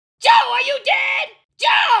Joe, are you dead?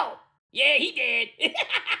 Joe! Yeah, he dead.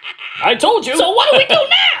 I told you. So what do we do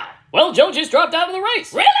now? Well, Joe just dropped out of the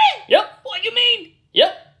race. Really? Yep. What you mean?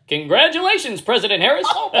 Yep. Congratulations, President Harris.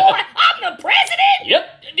 Oh boy, I'm the president?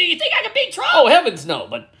 Yep. Do you think I can beat Trump? Oh, heavens no,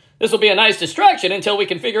 but this will be a nice distraction until we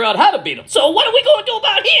can figure out how to beat him. So what are we going to do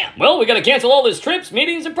about him? Well, we gotta cancel all his trips,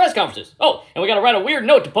 meetings, and press conferences. Oh, and we gotta write a weird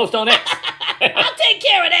note to post on X. I'll take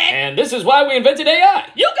care of that. And this is why we invented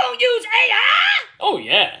AI. You gonna use AI? Oh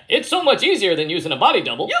yeah, it's so much easier than using a body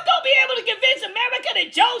double. You gonna be able to convince America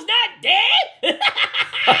that Joe's not dead?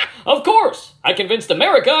 Of course. I convinced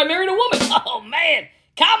America I married a woman. Oh man,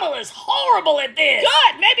 Kamala's horrible at this.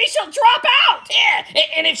 Good, maybe she'll drop out. Yeah,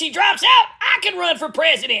 and if she drops out, I can run for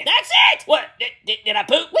president. That's it. What, did I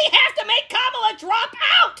poop? We have to make Kamala drop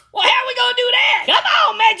out. Well, how are we gonna do that? Come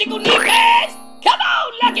on, magical knee pads. Come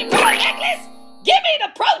on, lucky pearl necklace. Give me the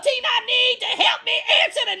protein I need to help me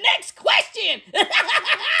answer the next question.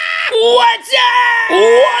 What's up?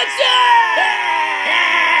 What's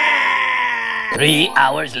up? 3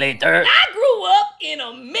 hours later. I grew up in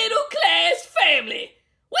a middle-class family.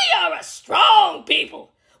 We are a strong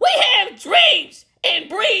people. We have dreams and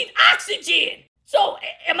breathe oxygen. So,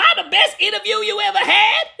 am I the best interview you ever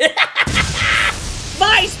had?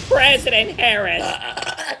 Vice President Harris,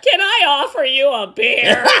 can I offer you a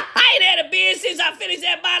beer? I ain't had a beer since I finished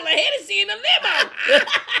that bottle of Hennessy in the limo.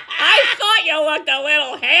 I thought you looked a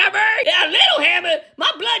little hammered. Yeah, a little hammered.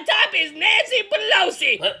 My blood type is Nancy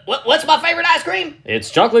Pelosi. What's my favorite ice cream? It's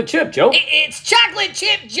chocolate chip, Joe. It's chocolate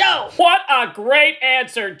chip Joe. What a great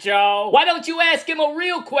answer, Joe. Why don't you ask him a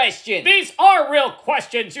real question? These are real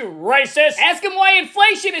questions, you racist. Ask him why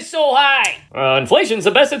inflation is so high. Inflation's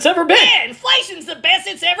the best it's ever been. Yeah, inflation's the best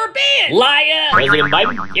it's ever been. Liar. President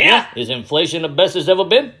Biden? Yeah. Is inflation the best it's ever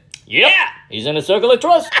been? Yep. Yeah. He's in a circle of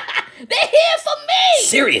trust. They're here for me.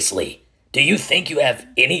 Seriously, do you think you have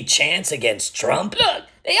any chance against Trump? Look,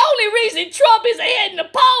 the only reason Trump is ahead in the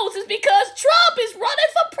polls is because Trump is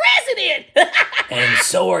running for president. And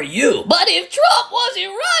so are you. But if Trump wasn't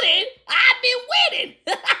running, I'd be winning.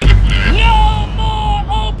 No more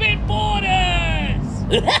open borders.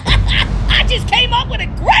 I just came up with a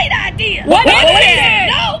great idea. What is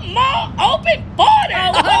it? No more open borders.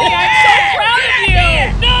 Oh, honey, I'm so proud of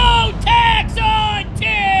you. No tax on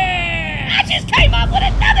tips. I just came up with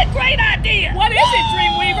another great idea. What is it,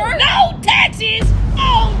 Dreamweaver? No taxes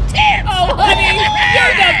on tips. Oh, honey,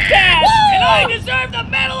 you're the best. And I deserve the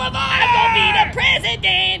Medal of Honor. I'm gonna be the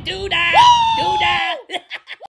president, dude.